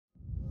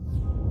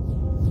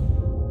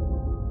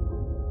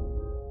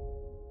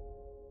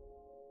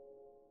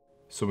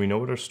So we know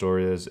what our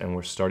story is, and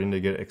we're starting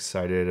to get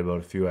excited about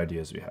a few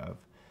ideas we have.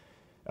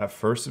 At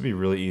first, it'd be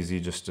really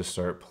easy just to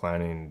start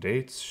planning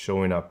dates,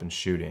 showing up, and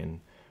shooting.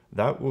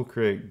 That will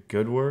create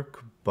good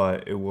work,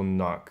 but it will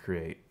not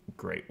create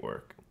great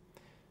work.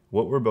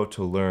 What we're about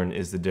to learn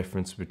is the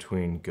difference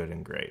between good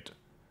and great.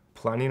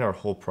 Planning our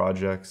whole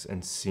projects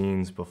and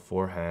scenes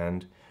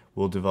beforehand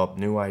will develop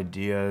new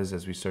ideas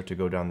as we start to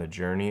go down the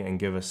journey and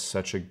give us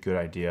such a good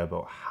idea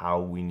about how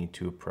we need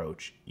to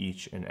approach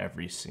each and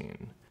every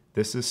scene.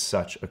 This is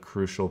such a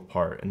crucial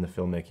part in the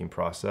filmmaking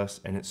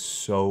process, and it's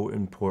so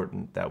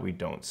important that we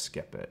don't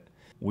skip it.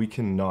 We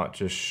cannot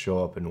just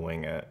show up and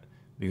wing it,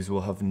 because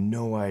we'll have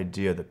no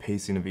idea the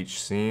pacing of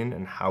each scene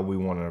and how we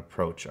want to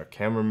approach our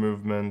camera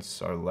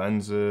movements, our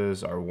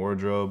lenses, our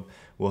wardrobe.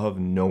 We'll have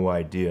no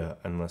idea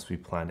unless we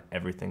plan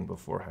everything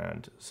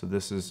beforehand. So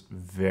this is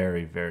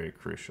very, very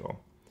crucial.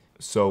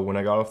 So when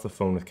I got off the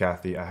phone with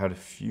Kathy, I had a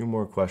few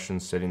more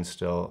questions sitting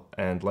still.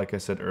 And like I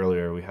said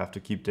earlier, we have to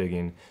keep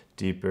digging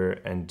deeper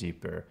and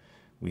deeper.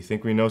 We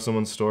think we know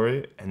someone's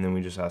story, and then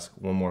we just ask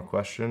one more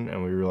question,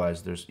 and we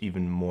realize there's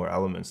even more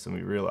elements than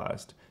we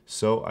realized.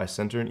 So I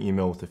sent her an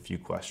email with a few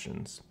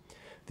questions.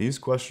 These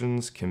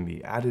questions can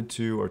be added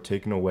to or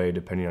taken away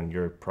depending on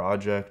your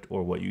project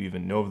or what you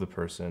even know of the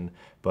person,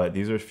 but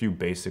these are a few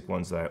basic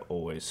ones that I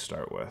always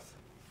start with.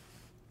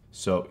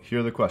 So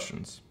here are the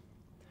questions.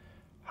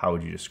 How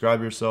would you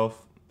describe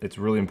yourself? It's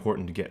really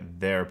important to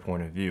get their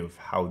point of view of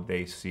how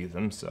they see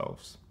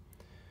themselves.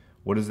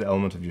 What is the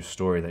element of your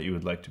story that you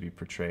would like to be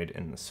portrayed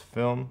in this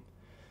film?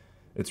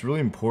 It's really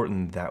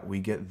important that we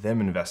get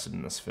them invested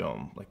in this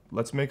film.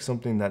 Let's make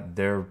something that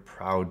they're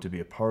proud to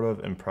be a part of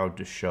and proud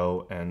to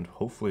show, and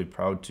hopefully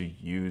proud to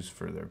use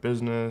for their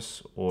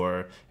business,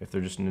 or if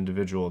they're just an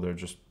individual, they're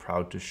just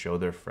proud to show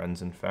their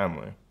friends and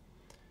family.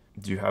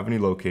 Do you have any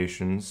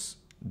locations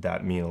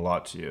that mean a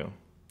lot to you?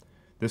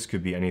 This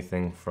could be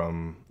anything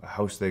from a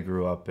house they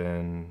grew up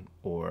in,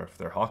 or if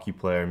they're a hockey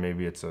player,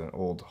 maybe it's an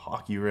old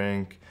hockey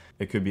rink.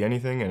 It could be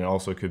anything, and it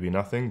also could be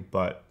nothing,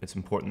 but it's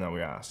important that we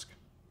ask.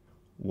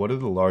 What are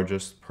the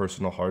largest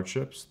personal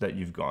hardships that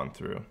you've gone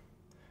through?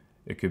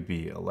 It could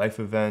be a life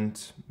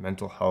event,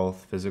 mental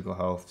health, physical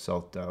health,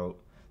 self-doubt,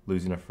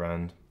 losing a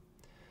friend.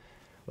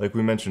 Like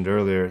we mentioned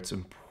earlier, it's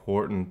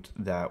important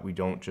that we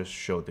don't just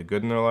show the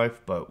good in their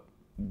life, but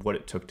what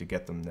it took to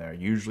get them there.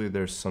 Usually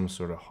there's some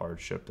sort of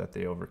hardship that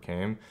they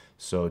overcame,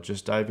 so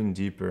just diving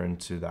deeper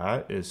into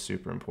that is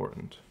super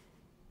important.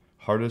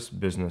 Hardest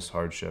business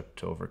hardship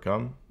to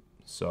overcome.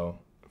 So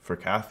for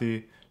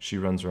Kathy, she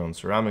runs her own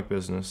ceramic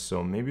business,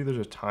 so maybe there's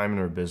a time in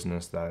her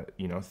business that,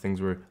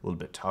 things were a little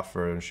bit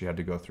tougher and she had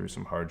to go through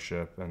some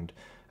hardship and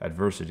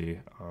adversity,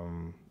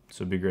 so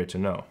it'd be great to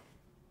know.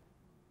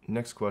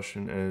 Next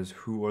question is,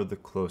 who are the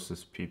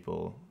closest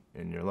people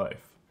in your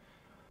life?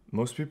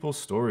 Most people's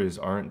stories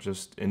aren't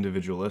just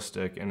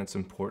individualistic, and it's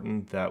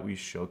important that we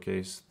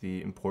showcase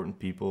the important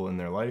people in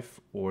their life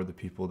or the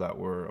people that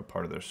were a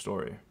part of their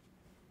story.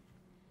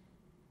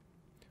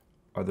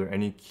 Are there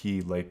any key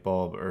light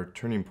bulb or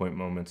turning point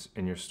moments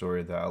in your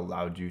story that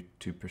allowed you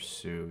to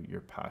pursue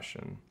your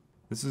passion?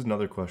 This is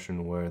another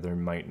question where there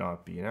might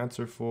not be an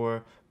answer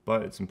for,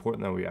 but it's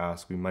important that we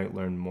ask. We might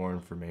learn more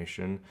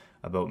information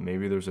about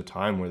maybe there's a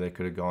time where they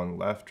could have gone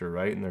left or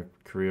right and their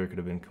career could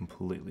have been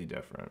completely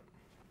different.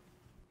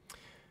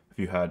 If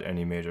you had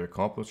any major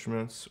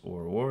accomplishments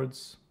or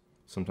awards,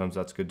 sometimes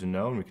that's good to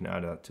know and we can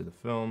add that to the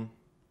film.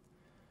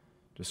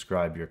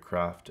 Describe your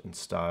craft and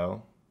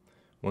style.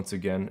 Once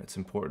again, it's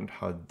important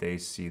how they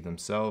see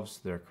themselves,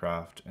 their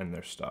craft, and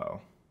their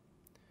style.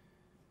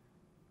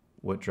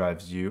 What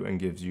drives you and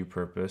gives you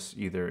purpose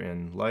either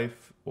in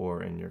life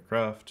or in your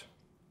craft?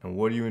 And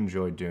what do you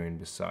enjoy doing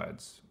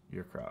besides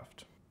your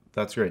craft?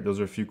 That's great. Those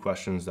are a few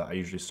questions that I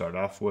usually start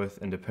off with,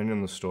 and depending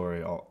on the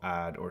story, I'll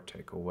add or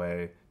take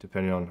away,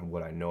 depending on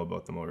what I know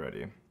about them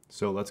already.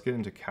 So let's get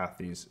into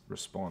Kathy's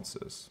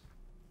responses.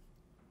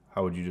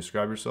 How would you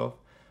describe yourself?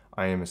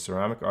 I am a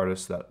ceramic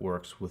artist that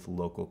works with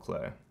local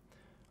clay.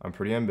 I'm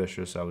pretty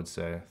ambitious, I would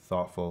say,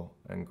 thoughtful,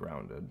 and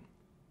grounded.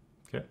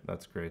 Okay,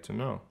 that's great to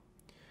know.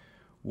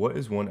 What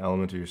is one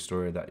element of your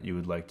story that you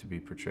would like to be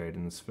portrayed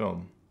in this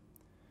film?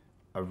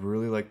 I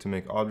really like to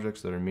make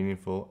objects that are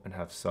meaningful and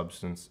have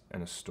substance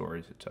and a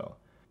story to tell.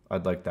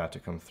 I'd like that to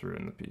come through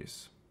in the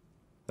piece.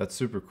 That's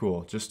super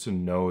cool, just to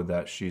know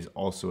that she's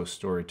also a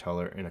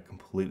storyteller in a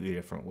completely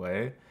different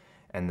way,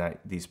 and that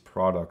these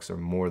products are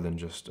more than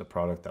just a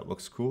product that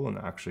looks cool and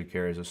actually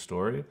carries a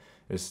story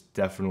is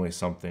definitely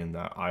something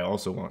that I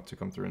also want to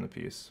come through in the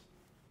piece.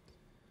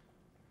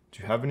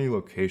 Do you have any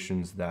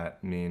locations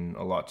that mean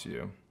a lot to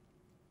you?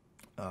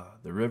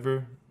 The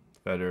river,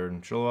 Vedder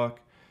and Chilliwack,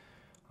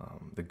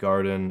 the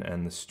garden,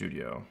 and the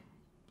studio.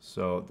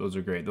 So those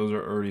are great. Those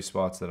are already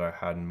spots that I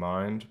had in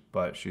mind,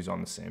 but she's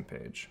on the same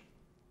page.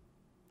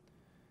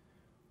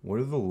 What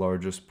are the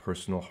largest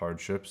personal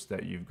hardships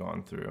that you've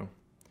gone through?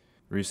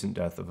 Recent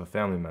death of a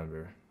family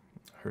member,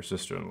 her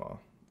sister-in-law.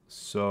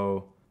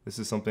 So this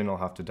is something I'll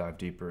have to dive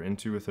deeper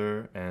into with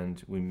her,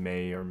 and we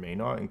may or may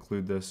not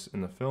include this in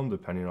the film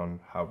depending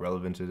on how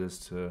relevant it is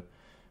to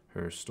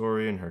her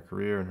story and her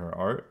career and her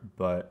art,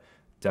 but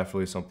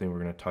definitely something we're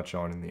going to touch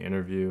on in the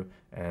interview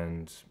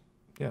and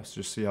yes,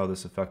 just see how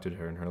this affected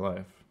her in her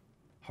life.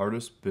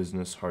 Hardest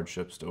business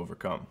hardships to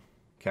overcome.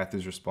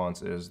 Kathy's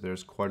response is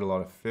there's quite a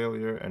lot of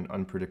failure and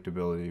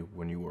unpredictability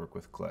when you work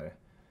with clay.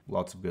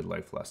 Lots of good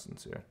life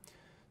lessons here.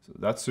 So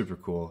that's super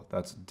cool.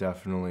 That's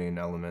definitely an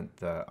element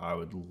that I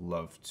would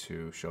love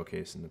to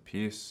showcase in the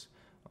piece.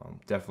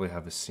 Definitely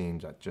have a scene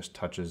that just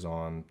touches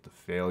on the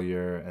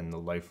failure and the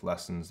life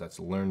lessons that's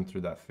learned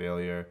through that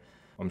failure.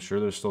 I'm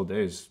sure there's still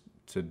days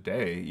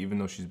today, even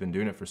though she's been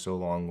doing it for so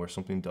long, where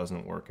something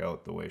doesn't work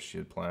out the way she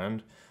had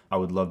planned. I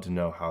would love to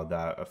know how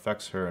that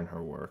affects her and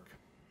her work.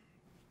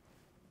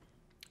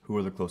 Who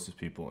are the closest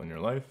people in your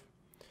life?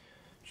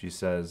 She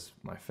says,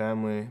 my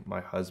family,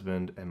 my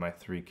husband, and my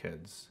 3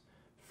 kids,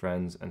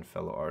 friends, and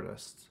fellow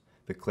artists.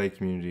 The clay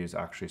community is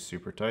actually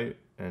super tight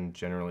and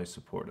generally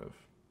supportive.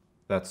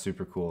 That's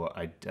super cool.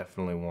 I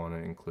definitely want to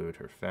include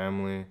her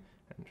family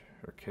and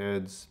her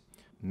kids.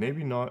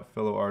 Maybe not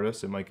fellow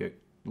artists. It might get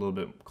a little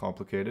bit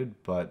complicated,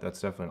 but that's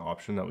definitely an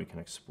option that we can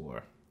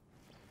explore.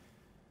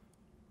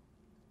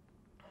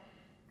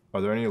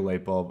 Are there any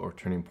light bulb or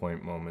turning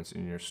point moments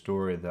in your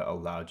story that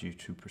allowed you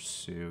to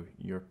pursue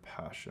your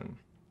passion?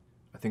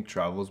 I think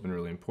travel has been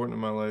really important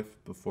in my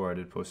life. Before I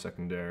did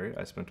post-secondary,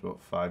 I spent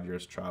about 5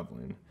 years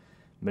traveling.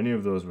 Many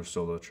of those were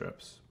solo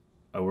trips.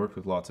 I worked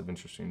with lots of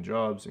interesting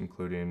jobs,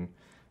 including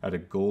at a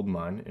gold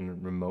mine in a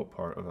remote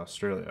part of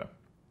Australia.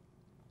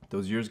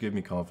 Those years gave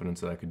me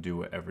confidence that I could do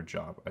whatever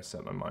job I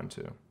set my mind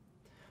to.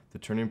 The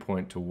turning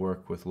point to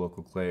work with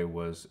local clay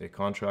was a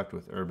contract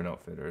with Urban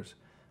Outfitters.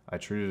 I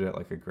treated it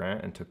like a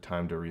grant and took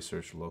time to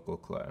research local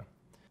clay.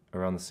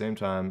 Around the same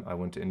time, I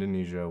went to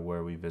Indonesia,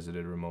 where we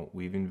visited remote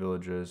weaving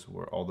villages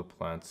where all the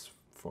plants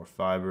for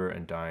fiber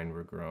and dyeing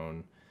were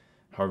grown,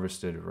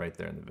 harvested right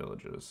there in the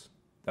villages.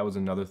 That was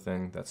another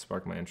thing that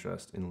sparked my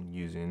interest in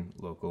using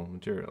local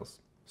materials.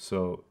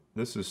 So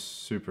this is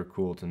super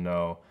cool to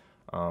know.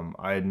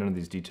 I had none of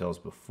these details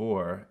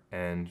before,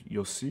 and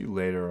you'll see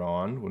later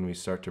on when we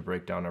start to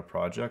break down our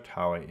project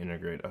how I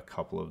integrate a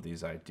couple of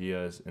these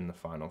ideas in the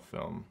final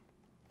film.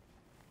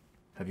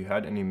 Have you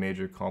had any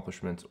major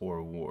accomplishments or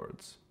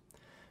awards?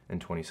 In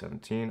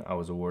 2017, I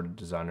was awarded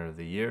Designer of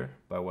the Year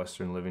by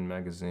Western Living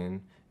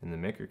magazine in the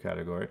Maker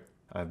category.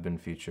 I've been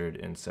featured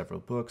in several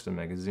books and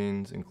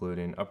magazines,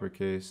 including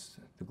Uppercase,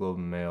 The Globe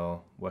and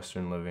Mail,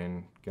 Western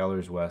Living,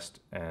 Galleries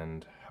West,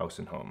 and House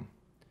and Home.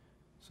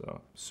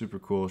 So super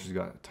cool. She's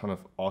got a ton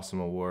of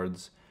awesome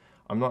awards.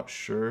 I'm not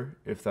sure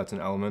if that's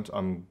an element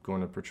I'm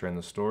going to portray in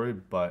the story,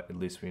 but at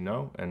least we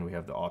know, and we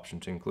have the option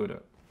to include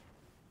it.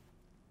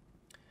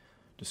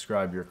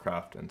 Describe your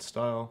craft and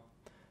style.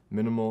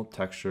 Minimal,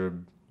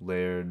 textured,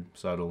 layered,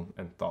 subtle,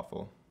 and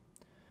thoughtful.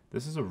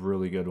 This is a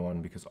really good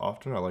one because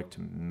often I like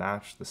to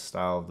match the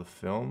style of the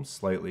film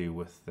slightly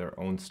with their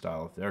own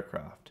style of their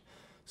craft.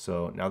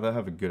 So now that I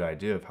have a good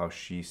idea of how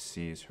she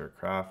sees her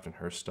craft and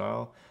her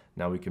style,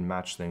 now we can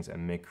match things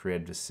and make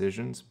creative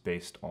decisions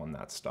based on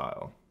that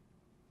style.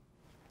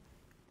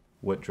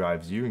 What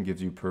drives you and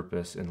gives you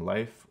purpose in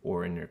life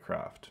or in your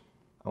craft?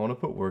 I want to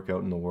put work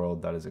out in the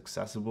world that is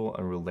accessible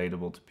and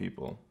relatable to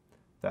people,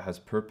 that has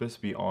purpose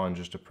beyond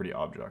just a pretty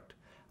object.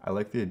 I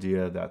like the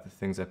idea that the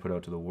things I put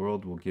out to the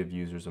world will give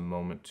users a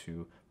moment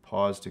to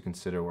pause to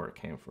consider where it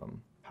came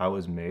from, how it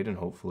was made, and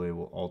hopefully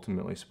will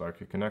ultimately spark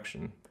a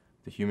connection,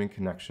 the human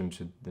connection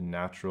to the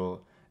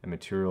natural and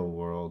material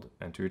world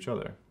and to each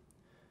other.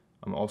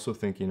 I'm also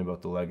thinking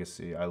about the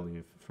legacy I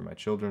leave for my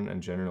children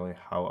and generally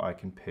how I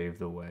can pave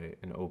the way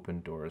and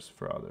open doors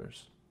for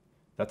others.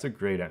 That's a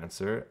great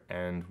answer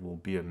and will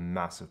be a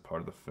massive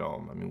part of the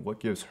film. I mean, what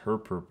gives her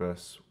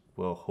purpose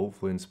will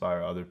hopefully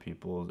inspire other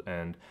people,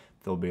 and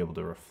they'll be able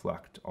to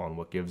reflect on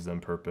what gives them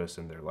purpose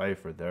in their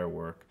life or their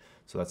work.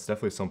 So that's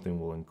definitely something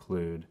we'll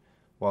include.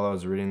 While I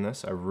was reading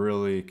this, I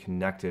really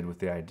connected with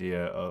the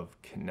idea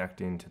of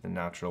connecting to the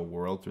natural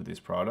world through these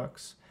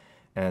products.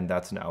 And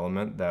that's an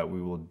element that we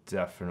will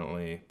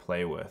definitely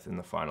play with in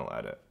the final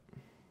edit.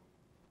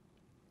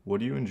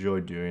 What do you enjoy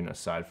doing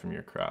aside from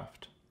your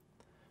craft?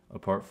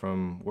 Apart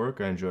from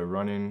work, I enjoy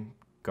running,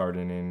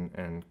 gardening,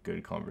 and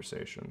good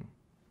conversation.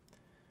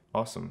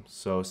 Awesome.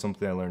 So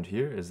something I learned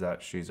here is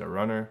that she's a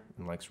runner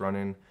and likes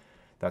running.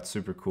 That's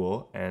super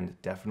cool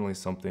and definitely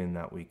something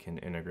that we can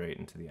integrate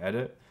into the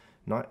edit.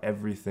 Not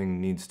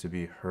everything needs to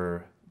be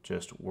her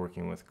just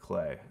working with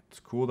clay. It's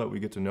cool that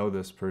we get to know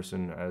this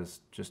person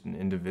as just an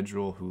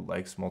individual who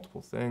likes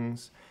multiple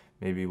things.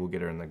 Maybe we'll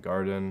get her in the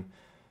garden.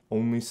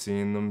 Only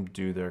seeing them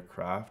do their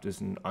craft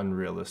is an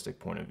unrealistic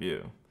point of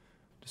view.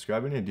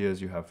 Describe any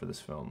ideas you have for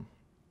this film.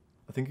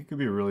 I think it could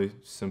be a really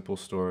simple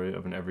story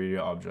of an everyday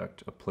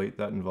object, a plate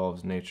that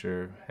involves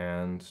nature,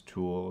 hands,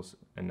 tools,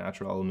 and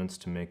natural elements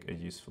to make a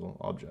useful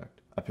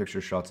object. I picture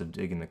shots of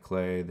digging the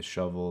clay, the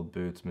shovel,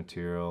 boots,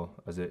 material,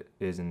 as it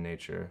is in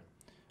nature.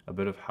 A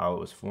bit of how it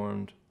was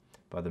formed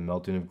by the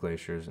melting of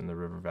glaciers in the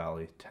river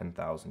valley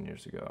 10,000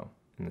 years ago.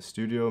 In the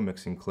studio,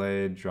 mixing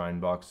clay, drying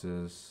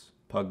boxes,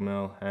 pug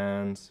mill,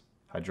 hands,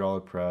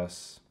 hydraulic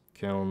press,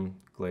 kiln,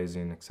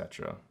 glazing,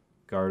 etc.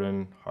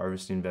 garden,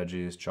 harvesting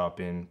veggies,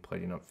 chopping,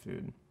 plating up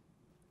food.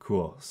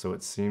 Cool, so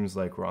it seems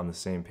like we're on the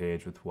same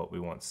page with what we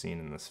want seen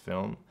in this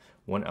film.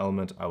 One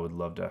element I would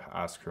love to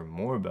ask her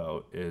more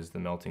about is the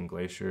melting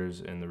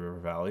glaciers in the river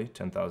valley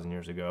 10,000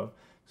 years ago.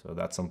 So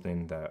that's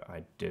something that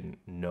I didn't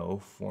know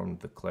formed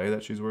the clay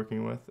that she's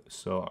working with.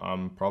 So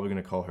I'm probably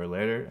going to call her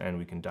later and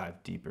we can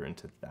dive deeper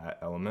into that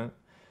element.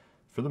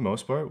 For the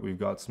most part, we've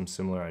got some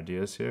similar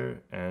ideas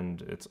here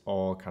and it's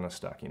all kind of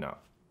stacking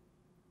up.